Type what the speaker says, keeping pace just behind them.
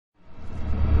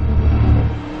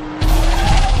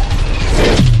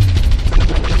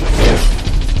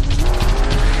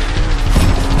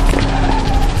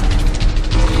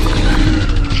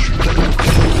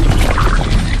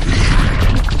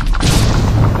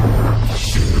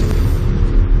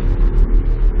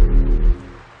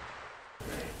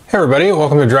Hey everybody,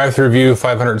 welcome to Drive-Thru Review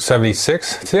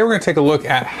 576. Today we're going to take a look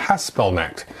at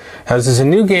Haspelknecht. This is a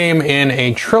new game in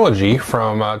a trilogy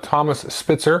from Thomas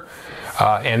Spitzer,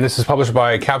 and this is published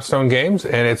by Capstone Games,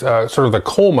 and it's sort of the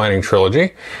coal mining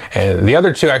trilogy. And the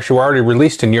other two actually were already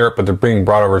released in Europe, but they're being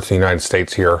brought over to the United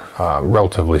States here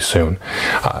relatively soon.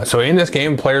 So in this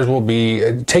game, players will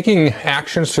be taking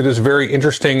actions through this very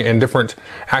interesting and different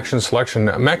action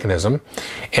selection mechanism,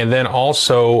 and then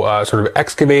also sort of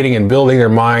excavating and building their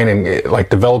mine and like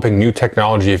developing new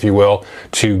technology, if you will,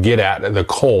 to get at the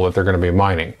coal that they're going to be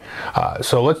mining.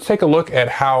 So let's take a look at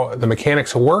how the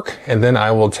mechanics work, and then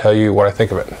I will tell you what I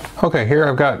think of it. Okay, here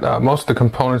I've got most of the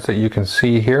components that you can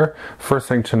see here. First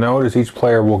thing to note is each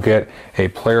player will get a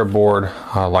player board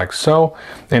like so,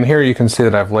 and here you can see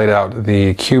that I've laid out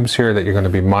the cubes here that you're going to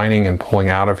be mining and pulling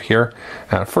out of here.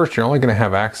 Now at first you're only going to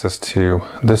have access to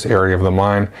this area of the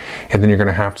mine, and then you're going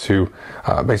to have to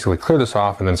basically clear this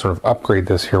off and then sort of upgrade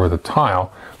this here with a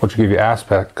tile, which will give you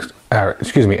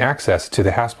access to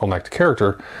the Haspelknecht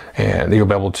character, and you'll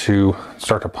be able to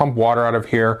start to pump water out of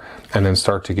here and then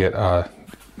start to get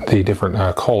the different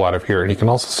coal out of here. And you can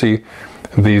also see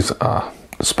these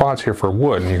spots here for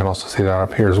wood, and you can also see that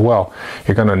up here as well.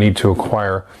 You're going to need to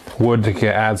acquire wood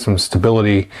to add some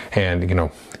stability and, you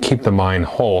know, keep the mine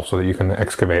whole so that you can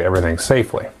excavate everything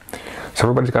safely. So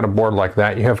everybody's got a board like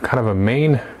that. You have kind of a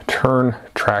main turn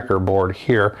tracker board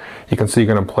here. You can see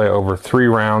you're going to play over 3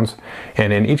 rounds,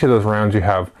 and in each of those rounds you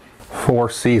have 4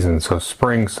 seasons, so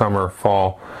spring, summer,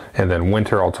 fall, and then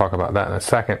winter. I'll talk about that in a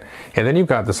second. And then you've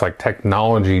got this like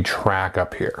technology track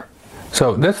up here.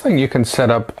 So this thing you can set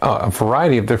up a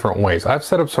variety of different ways. I've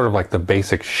set up sort of like the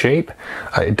basic shape.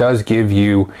 It does give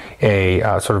you a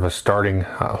sort of a starting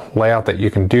layout that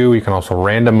you can do. You can also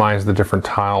randomize the different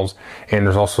tiles, and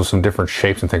there's also some different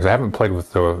shapes and things. I haven't played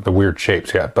with the weird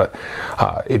shapes yet, but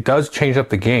it does change up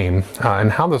the game.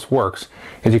 And how this works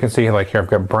is you can see like here I've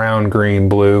got brown, green,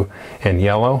 blue, and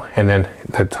yellow, and then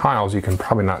the tiles you can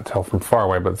probably not tell from far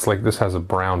away, but it's like this has a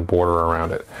brown border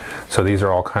around it. So these are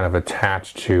all kind of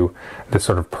attached to this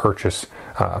sort of purchase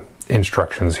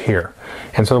instructions here.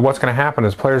 And so what's going to happen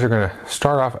is players are going to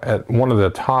start off at one of the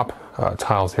top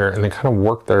tiles here, and they kind of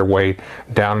work their way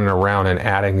down and around and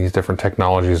adding these different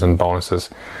technologies and bonuses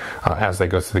as they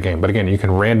go through the game. But again, you can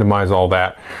randomize all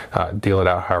that, deal it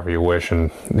out however you wish,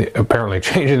 and apparently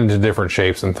change it into different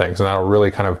shapes and things, and that'll really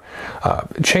kind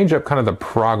of change up kind of the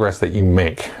progress that you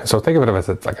make. So think of it as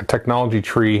it's like a technology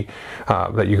tree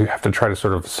that you have to try to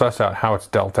sort of suss out how it's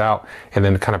dealt out, and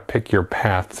then kind of pick your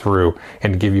path through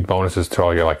and give you bonuses to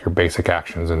all your like your basic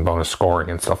actions and bonus scoring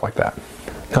and stuff like that.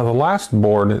 Now the last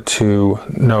board to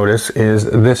notice is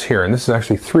this here, and this is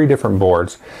actually 3 different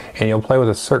boards, and you'll play with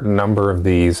a certain number of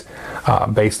these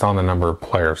based on the number of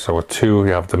players. So with 2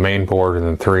 you have the main board, and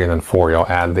then 3, and then 4 you'll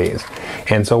add these.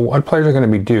 And so what players are going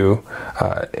to be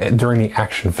during the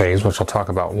action phase, which I'll talk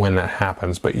about when that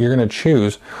happens, but you're going to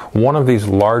choose one of these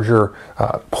larger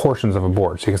portions of a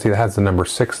board. So you can see it has the number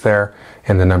 6 there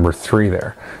and the number 3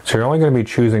 there. So you're only going to be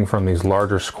choosing from these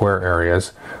larger square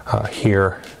areas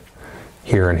here,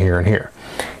 here, and here, and here.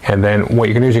 And then what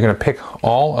you can do is you're going to pick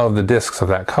all of the discs of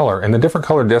that color, and the different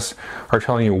color discs are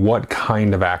telling you what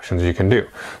kind of actions you can do.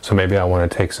 So maybe I want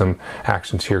to take some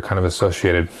actions here kind of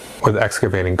associated with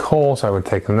excavating coal, so I would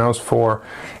take those 4.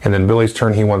 And then Billy's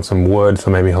turn, he wants some wood, so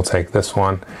maybe he'll take this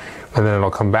one. And then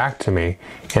it'll come back to me,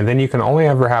 and then you can only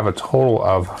ever have a total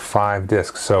of 5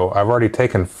 discs. So I've already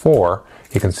taken 4.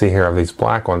 You can see here of these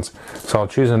black ones. So I'll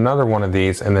choose another one of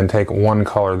these and then take one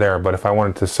color there. But if I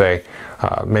wanted to say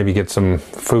maybe get some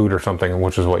food or something,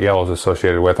 which is what yellow is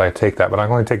associated with, I take that. But I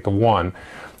only take the 1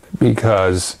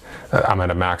 because I'm at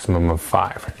a maximum of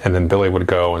 5. And then Billy would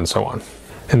go and so on.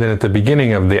 And then at the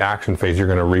beginning of the action phase, you're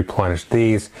going to replenish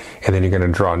these, and then you're going to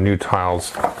draw new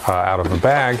tiles out of the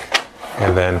bag.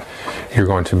 And then you're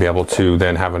going to be able to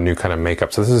then have a new kind of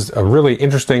makeup. So this is a really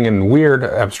interesting and weird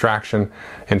abstraction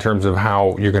in terms of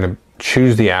how you're going to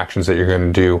choose the actions that you're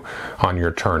going to do on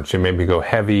your turn. So you maybe go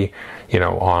heavy, you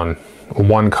know, on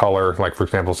one color. Like for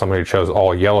example, somebody chose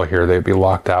all yellow here, they'd be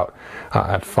locked out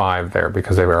at 5 there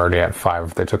because they were already at 5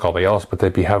 if they took all the yellows, but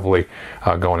they'd be heavily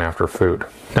going after food.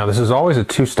 Now this is always a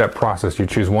 2-step process. You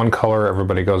choose one color,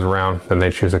 everybody goes around, then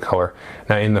they choose a color.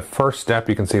 Now in the first step,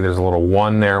 you can see there's a little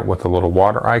 1 there with a little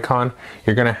water icon.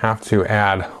 You're going to have to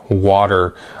add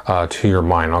water to your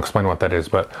mine. I'll explain what that is,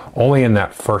 but only in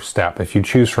that first step. If you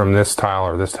choose from this tile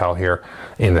or this tile here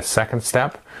in the second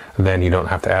step, then you don't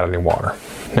have to add any water.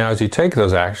 Now as you take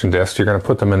those action discs, you're going to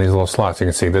put them in these little slots. You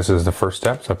can see this is the first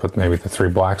step, so I put maybe the 3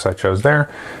 blacks I chose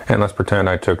there, and let's pretend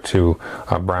I took 2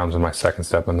 browns in my second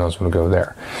step, and those would go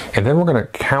there. And then we're going to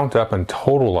count up and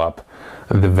total up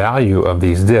the value of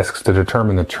these discs to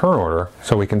determine the turn order.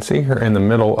 So we can see here in the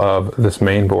middle of this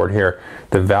main board here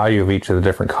the value of each of the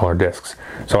different color discs.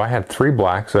 So I had 3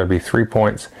 black, so that'd be 3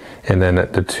 points, and then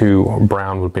the 2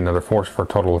 brown would be another 4 for a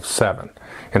total of 7.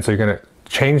 And so you're going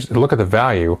to look at the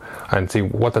value and see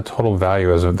what the total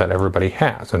value is that everybody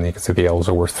has, and you can see the yellows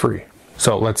are worth 3.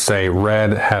 So let's say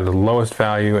red had the lowest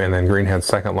value, and then green had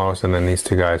second lowest, and then these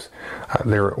two guys,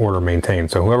 their order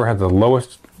maintained. So whoever had the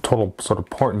lowest total sort of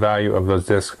point value of those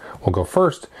discs will go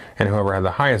first, and whoever had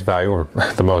the highest value, or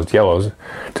the most yellows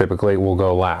typically, will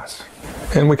go last.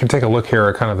 And we can take a look here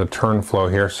at kind of the turn flow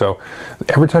here. So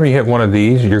every time you hit one of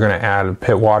these, you're going to add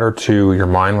pit water to your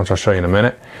mine, which I'll show you in a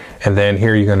minute. And then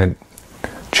here you're going to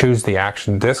choose the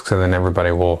action discs, and then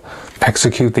everybody will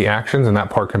execute the actions, and that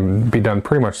part can be done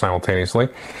pretty much simultaneously.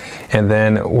 And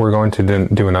then we're going to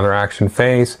do another action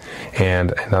phase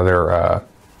and another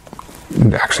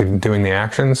actually doing the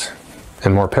actions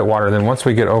and more pit water. Then once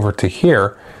we get over to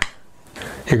here,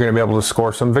 you're going to be able to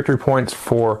score some victory points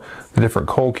for the different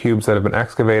coal cubes that have been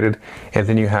excavated, and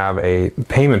then you have a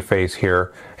payment phase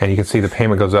here, and you can see the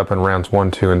payment goes up in rounds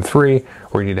 1, 2, and 3,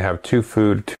 where you need to have 2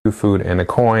 food, and a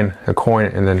coin,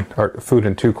 and then food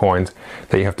and 2 coins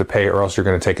that you have to pay, or else you're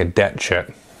going to take a debt check.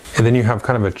 And then you have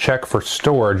kind of a check for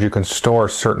storage. You can store a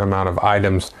certain amount of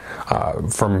items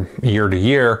from year to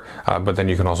year, but then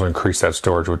you can also increase that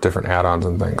storage with different add-ons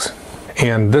and things.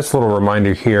 And this little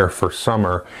reminder here for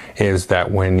summer is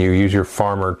that when you use your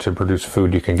farmer to produce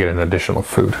food, you can get an additional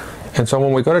food. And so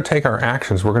when we go to take our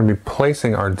actions, we're going to be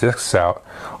placing our discs out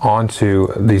onto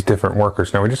these different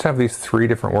workers. Now we just have these 3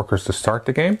 different workers to start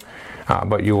the game,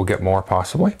 but you will get more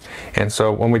possibly. And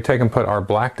so when we take and put our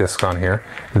black discs on here,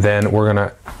 then we're going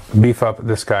to beef up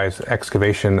this guy's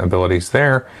excavation abilities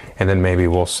there, and then maybe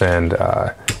we'll send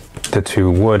the 2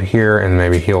 wood here, and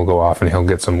maybe he'll go off and he'll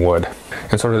get some wood.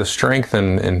 And sort of the strength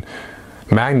and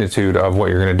magnitude of what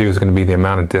you're going to do is going to be the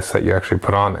amount of discs that you actually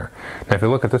put on there. Now if you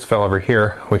look at this fellow over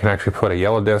here, we can actually put a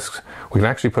yellow disc, we can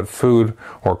actually put food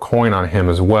or coin on him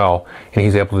as well, and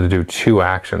he's able to do 2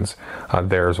 actions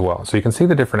there as well. So you can see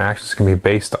the different actions can be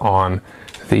based on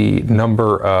the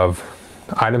number of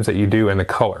items that you do and the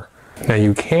color. Now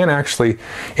you can actually,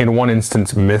 in one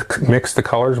instance, mix the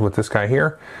colors with this guy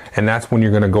here, and that's when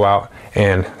you're going to go out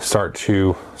and start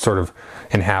to sort of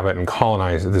inhabit and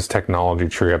colonize this technology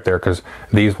tree up there, because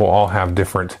these will all have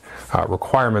different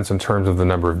requirements in terms of the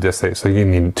number of discs. So you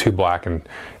need 2 black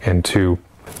and 2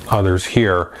 others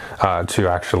here to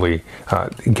actually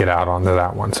get out onto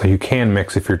that one. So you can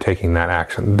mix if you're taking that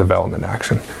action, development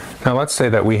action. Now let's say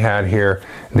that we had here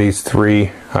these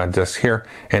 3 discs here,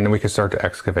 and then we could start to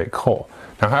excavate coal.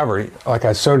 Now however, like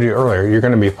I showed you earlier, you're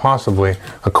going to be possibly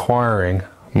acquiring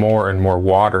more and more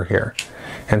water here.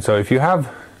 And so if you have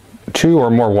 2 or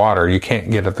more water, you can't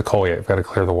get at the coal yet. You've got to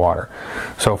clear the water.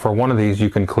 So for one of these, you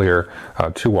can clear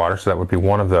 2 water, so that would be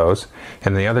one of those.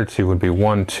 And the other 2 would be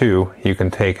 1, 2. You can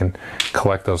take and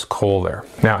collect those coal there.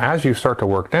 Now, as you start to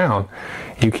work down,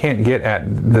 you can't get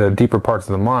at the deeper parts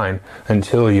of the mine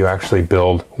until you actually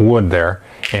build wood there.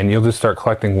 And you'll just start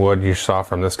collecting wood. You saw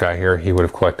from this guy here, he would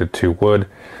have collected 2 wood.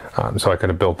 So I could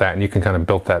have built that, and you can kind of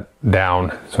build that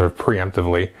down sort of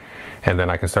preemptively. And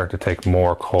then I can start to take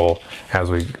more coal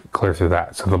as we clear through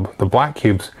that. So the black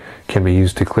cubes can be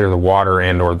used to clear the water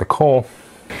and or the coal.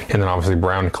 And then obviously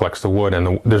brown collects the wood,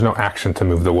 and there's no action to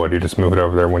move the wood. You just move it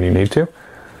over there when you need to.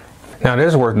 Now it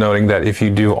is worth noting that if you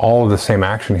do all of the same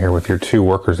action here with your 2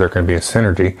 workers, there can be a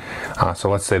synergy. So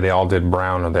let's say they all did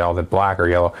brown or they all did black or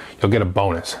yellow, you'll get a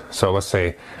bonus. So let's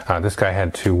say this guy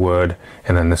had 2 wood,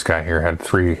 and then this guy here had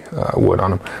 3 wood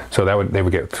on him. So they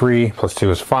would get 3 plus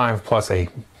 2 is 5 plus a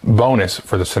bonus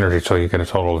for the synergy, so you get a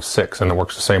total of 6. And it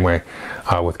works the same way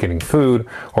with getting food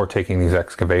or taking these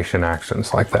excavation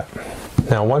actions like that.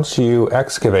 Now once you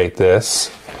excavate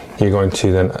this, you're going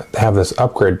to then have this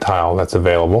upgrade tile that's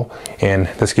available, and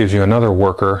this gives you another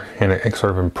worker, and it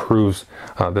sort of improves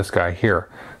this guy here.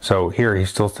 So here he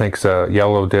still takes a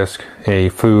yellow disc, a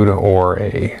food, or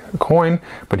a coin,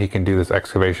 but he can do this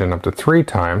excavation up to 3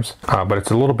 times, but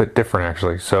it's a little bit different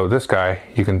actually. So this guy,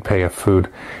 you can pay a food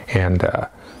and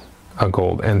a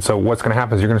gold. And so what's going to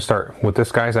happen is you're going to start with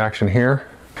this guy's action here.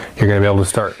 You're going to be able to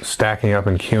start stacking up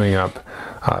and queuing up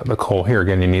the coal here.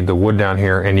 Again, you need the wood down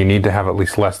here, and you need to have at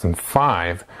least less than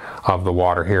 5 of the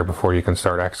water here before you can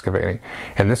start excavating.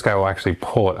 And this guy will actually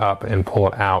pull it up and pull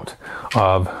it out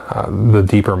of the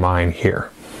deeper mine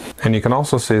here. And you can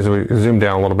also see, as we zoom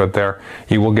down a little bit there,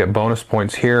 you will get bonus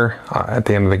points here at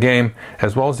the end of the game,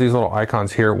 as well as these little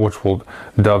icons here, which will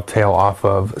dovetail off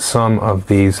of some of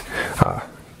these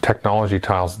technology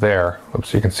tiles there.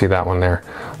 Oops, you can see that one there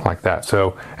like that.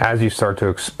 So as you start to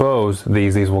expose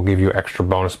these will give you extra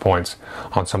bonus points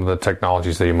on some of the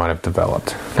technologies that you might have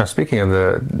developed. Now, speaking of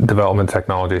the development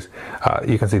technologies,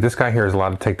 you can see this guy here is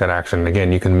allowed to take that action. And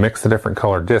again, you can mix the different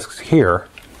colored discs here,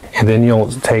 and then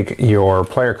you'll take your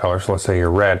player color, so let's say you're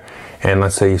red, and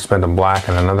let's say you spend a black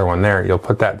and another one there, you'll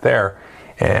put that there,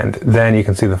 and then you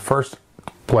can see the first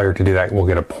player to do that will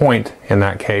get a point in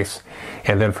that case,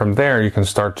 and then from there you can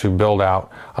start to build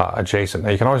out adjacent.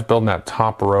 Now you can always build in that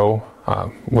top row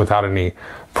without any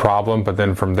problem, but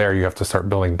then from there you have to start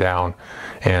building down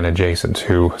and adjacent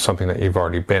to something that you've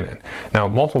already been in. Now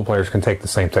multiple players can take the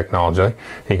same technology.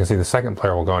 You can see the second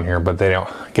player will go in here, but they don't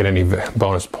get any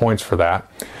bonus points for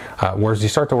that. Whereas you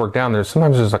start to work down,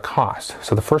 sometimes there's a cost.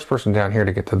 So the first person down here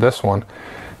to get to this one,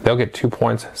 they'll get 2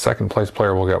 points, second place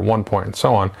player will get 1 point, and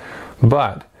so on.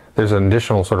 But there's an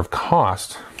additional sort of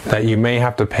cost that you may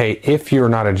have to pay if you're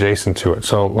not adjacent to it.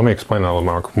 So let me explain that a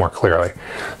little more clearly.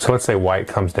 So let's say white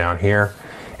comes down here,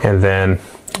 and then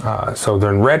so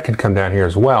then red could come down here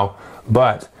as well,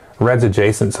 but red's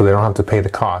adjacent, so they don't have to pay the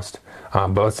cost.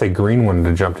 But let's say green wanted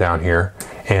to jump down here,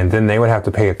 and then they would have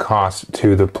to pay a cost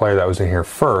to the player that was in here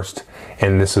first,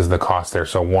 and this is the cost there,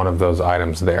 so one of those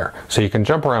items there. So you can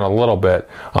jump around a little bit,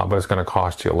 but it's going to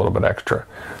cost you a little bit extra.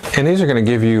 And these are going to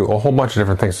give you a whole bunch of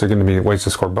different things. They're going to be ways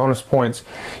to score bonus points.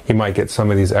 You might get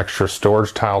some of these extra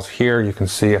storage tiles here. You can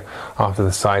see off to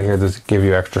the side here, this give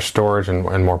you extra storage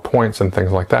and more points and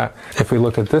things like that. If we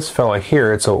look at this fella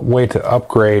here, it's a way to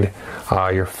upgrade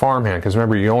your farmhand, because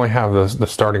remember, you only have the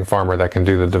starting farmer that can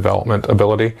do the development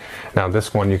ability. Now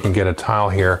this one, you can get a tile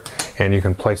here, and you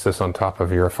can place this on top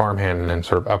of your farmhand and then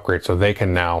sort of upgrade, so they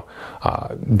can now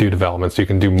do developments. You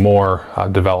can do more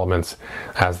developments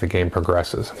as the game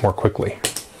progresses more quickly.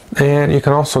 And you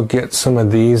can also get some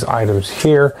of these items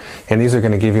here, and these are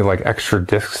going to give you like extra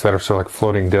discs that are sort of like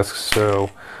floating discs. So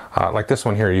like this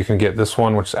one here, you can get this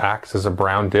one which acts as a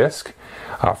brown disc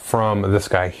from this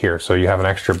guy here. So you have an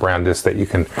extra brown disc that you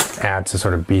can add to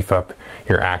sort of beef up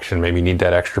your action. Maybe you need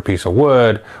that extra piece of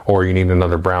wood, or you need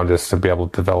another brown disc to be able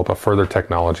to develop a further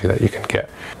technology that you can get.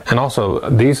 And also,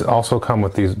 these also come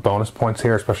with these bonus points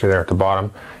here, especially there at the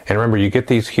bottom. And remember, you get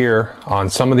these here on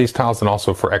some of these tiles, and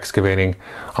also for excavating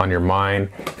on your mine.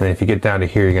 And if you get down to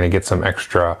here, you're going to get some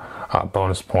extra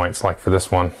bonus points, like for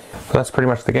this one. So that's pretty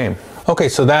much the game. Okay,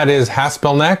 so that is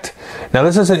Haspelknecht. Now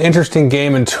this is an interesting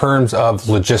game in terms of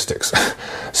logistics.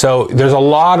 So there's a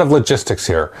lot of logistics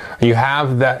here. You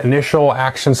have that initial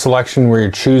action selection where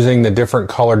you're choosing the different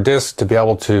colored discs to be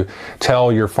able to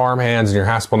tell your farmhands and your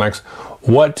Haspelknechts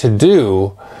what to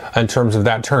do in terms of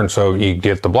that turn. So you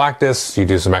get the black discs, you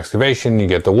do some excavation, you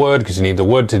get the wood, because you need the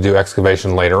wood to do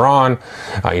excavation later on.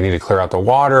 You need to clear out the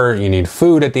water, you need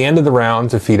food at the end of the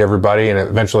round to feed everybody, and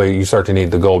eventually you start to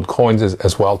need the gold coins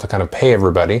as well to kind of pay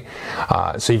everybody.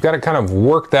 So you've got to kind of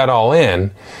work that all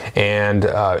in, and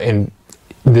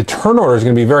the turn order is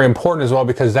going to be very important as well,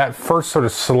 because that first sort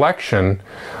of selection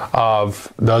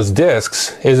of those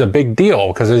discs is a big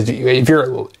deal, because if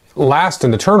you're last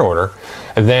in the turn order,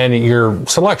 then your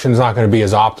selection is not going to be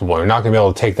as optimal. You're not going to be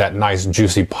able to take that nice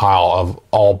juicy pile of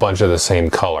all bunch of the same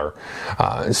color.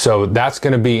 So that's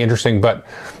going to be interesting, but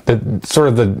the sort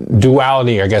of the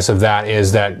duality, I guess, of that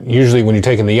is that usually when you're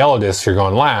taking the yellow discs, you're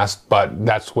going last, but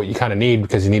that's what you kind of need,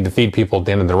 because you need to feed people at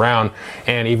the end of the round.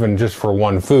 And even just for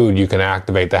one food, you can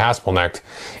activate the Haspelknecht,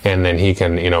 and then he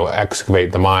can,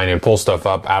 excavate the mine and pull stuff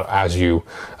up as you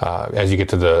get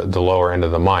to the lower end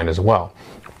of the mine as well.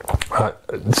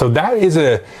 So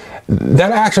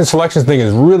that action selection thing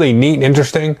is really neat and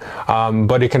interesting,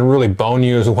 but it can really bone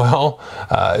you as well.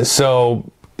 So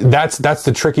that's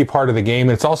the tricky part of the game.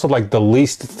 It's also like the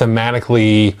least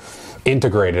thematically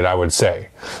integrated, I would say.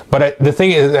 But the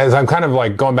thing is, as I'm kind of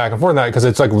like going back and forth on that, because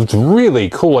it's really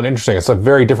cool and interesting. It's a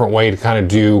very different way to kind of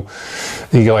do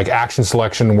the action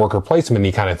selection, worker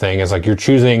placement kind of thing. It's like you're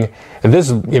choosing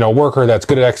this worker that's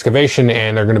good at excavation,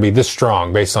 and they're going to be this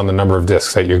strong based on the number of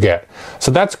discs that you get. So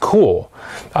that's cool.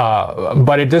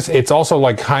 But it's also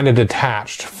like kind of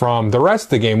detached from the rest of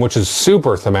the game, which is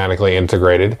super thematically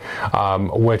integrated,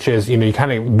 which is, you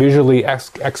kind of visually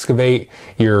excavate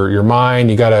your mine.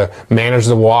 You got to manage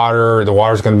the water. The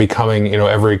water's going to be coming,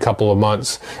 every couple of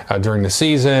months during the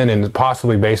season, and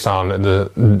possibly based on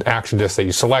the action disc that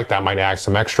you select, that might add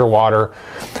some extra water.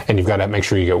 And you've got to make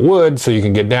sure you get wood so you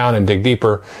can get down and dig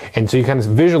deeper. And so you kind of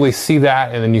visually see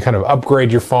that, and then you kind of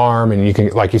upgrade your farm, and you can,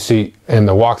 like you see in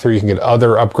the walkthrough, you can get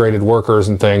other upgraded workers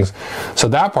and things. So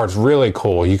that part's really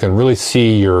cool. You can really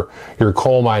see your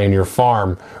coal mine and your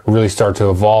farm really start to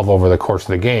evolve over the course of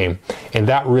the game. And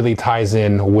that really ties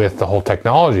in with the whole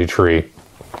technology tree,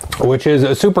 which is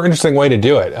a super interesting way to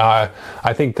do it.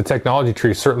 I think the technology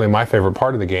tree is certainly my favorite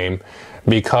part of the game,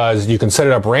 because you can set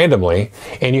it up randomly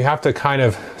and you have to kind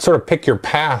of sort of pick your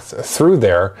path through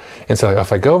there. And so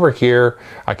if I go over here,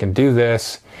 I can do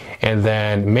this, and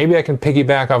then maybe I can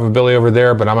piggyback off of Billy over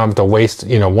there, but I'm going to have to waste,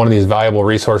 one of these valuable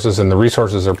resources, and the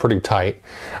resources are pretty tight.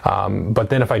 But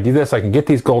then if I do this, I can get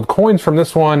these gold coins from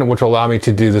this one, which will allow me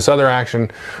to do this other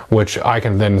action, which I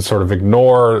can then sort of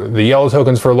ignore the yellow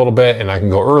tokens for a little bit, and I can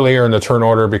go earlier in the turn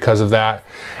order because of that.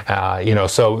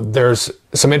 So there's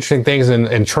some interesting things,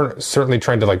 and certainly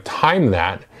trying to like time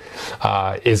that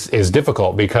is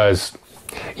difficult, because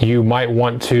you might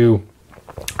want to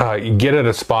get at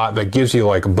a spot that gives you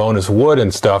like bonus wood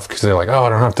and stuff, because they're like, oh, I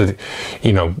don't have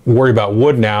to, worry about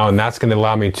wood now, and that's going to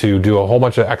allow me to do a whole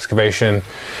bunch of excavation,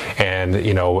 and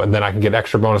and then I can get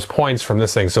extra bonus points from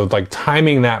this thing. So like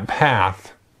timing that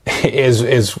path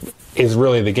is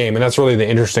really the game, and that's really the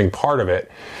interesting part of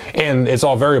it. And it's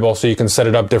all variable, so you can set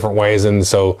it up different ways, and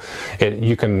so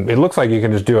it looks like you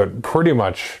can just do it pretty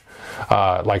much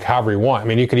like however you want. I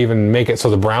mean, you could even make it so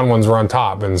the brown ones are on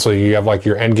top, and so you have like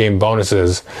your end game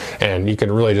bonuses, and you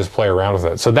can really just play around with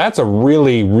it. So that's a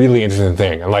really, really interesting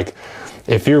thing. And like,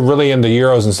 if you're really into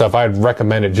Euros and stuff, I'd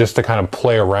recommend it just to kind of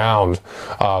play around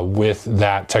with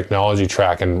that technology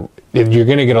track, and you're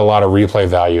going to get a lot of replay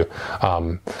value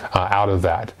out of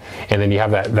that. And then you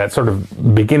have that sort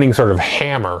of beginning sort of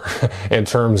hammer in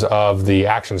terms of the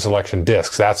action selection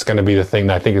discs. That's going to be the thing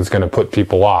that I think is going to put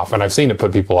people off. And I've seen it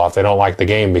put people off. They don't like the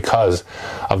game because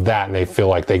of that, and they feel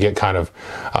like they get kind of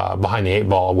behind the 8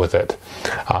 ball with it.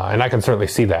 And I can certainly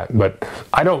see that. But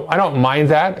I don't mind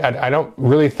that. I don't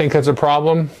really think it's a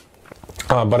problem.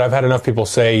 But I've had enough people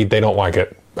say they don't like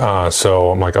it.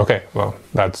 So I'm like, okay, well,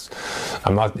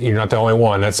 you're not the only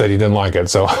one that said he didn't like it,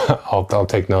 so I'll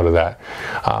take note of that.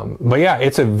 But yeah,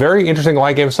 it's a very interesting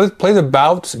light game. So it plays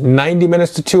about 90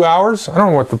 minutes to 2 hours. I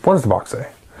don't know what does the box say?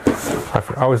 I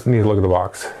always need to look at the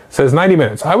box. It says 90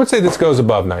 minutes. I would say this goes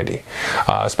above 90,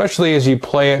 especially as you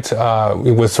play it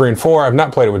with 3 and 4. I've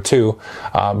not played it with 2,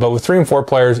 but with 3 and 4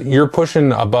 players, you're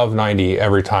pushing above 90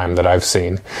 every time that I've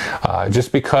seen,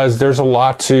 just because there's a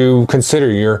lot to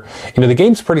consider. The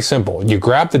game's pretty simple. You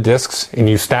grab the discs and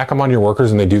you stack them on your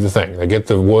workers, and they do the thing. They get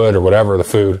the wood or whatever, the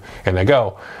food, and they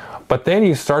go. But then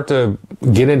you start to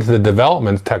get into the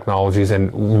development technologies,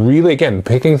 and really, again,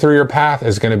 picking through your path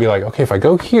is going to be like, okay, if I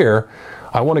go here,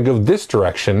 I want to go this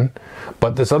direction,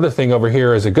 but this other thing over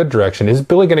here is a good direction. Is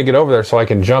Billy going to get over there so I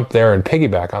can jump there and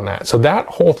piggyback on that? So that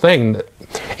whole thing,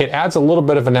 it adds a little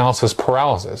bit of analysis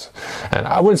paralysis. And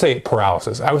I wouldn't say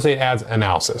paralysis. I would say it adds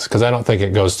analysis, because I don't think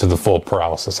it goes to the full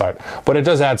paralysis side. But it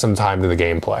does add some time to the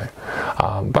gameplay.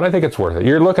 But I think it's worth it.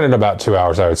 You're looking at about 2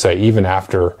 hours, I would say, even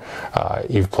after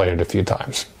you've played it a few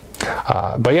times.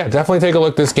 But yeah, definitely take a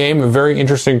look at this game. A very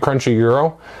interesting, crunchy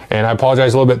Euro. And I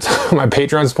apologize a little bit to my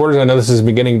Patreon supporters. I know this is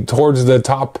beginning towards the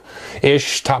top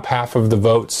half of the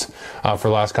votes for the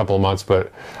last couple of months,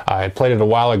 but I had played it a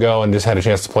while ago and just had a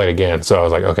chance to play it again. So I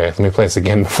was like, okay, let me play this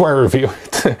again before I review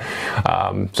it.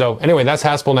 So anyway, that's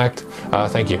Haspelknecht.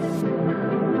 Thank you.